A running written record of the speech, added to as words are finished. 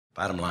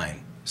Bottom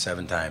line,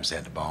 7 times they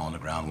had the ball on the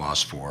ground,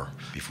 lost 4.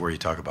 Before you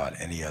talk about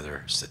any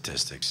other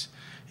statistics,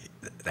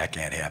 that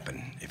can't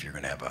happen if you're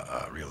going to have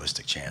a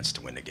realistic chance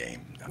to win the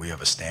game. We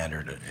have a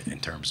standard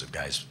in terms of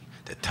guys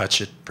that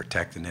touch it,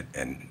 protecting it,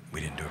 and we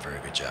didn't do a very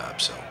good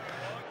job. So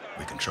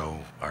we control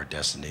our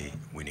destiny.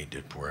 We need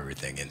to pour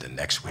everything into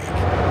next week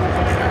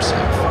and get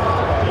ourselves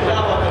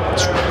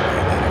squared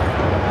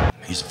away.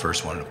 He's the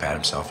first one to pat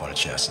himself on the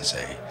chest and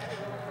say,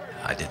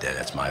 I did that,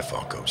 that's my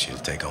fault, coach. He'll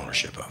take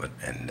ownership of it,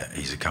 and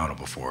he's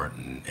accountable for it,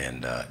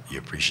 and you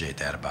appreciate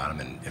that about him.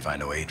 And if I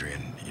know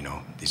Adrian, you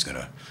know, he's going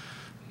to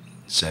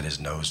set his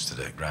nose to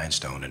the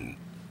grindstone, and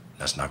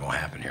that's not going to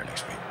happen here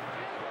next week.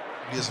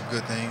 We did some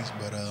good things,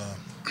 but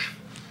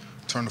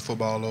turned the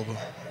football over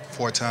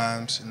 4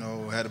 times, you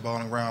know, had the ball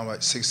on the ground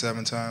like 6,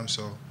 7 times,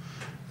 so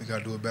we got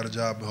to do a better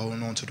job of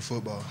holding on to the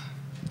football.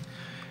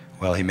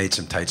 Well, he made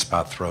some tight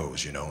spot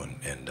throws, you know,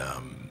 and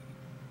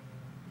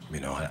you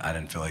know, I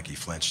didn't feel like he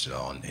flinched at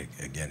all. And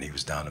again, he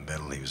was down the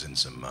middle. He was in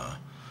some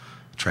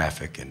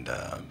traffic, and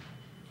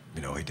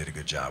you know, he did a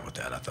good job with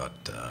that. I thought,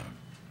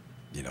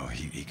 you know,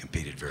 he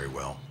competed very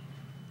well.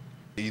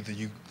 Either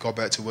you go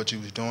back to what you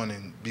was doing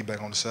and be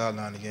back on the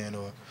sideline again,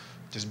 or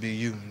just be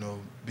you know,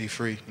 be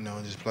free, you know,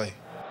 and just play.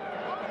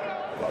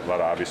 A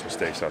lot of obvious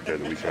mistakes out there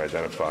that we can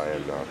identify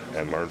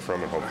and learn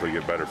from, and hopefully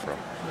get better from.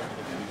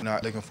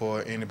 Not looking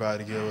for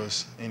anybody to give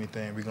us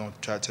anything. We're going to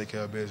try to take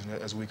care of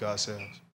business as we got ourselves.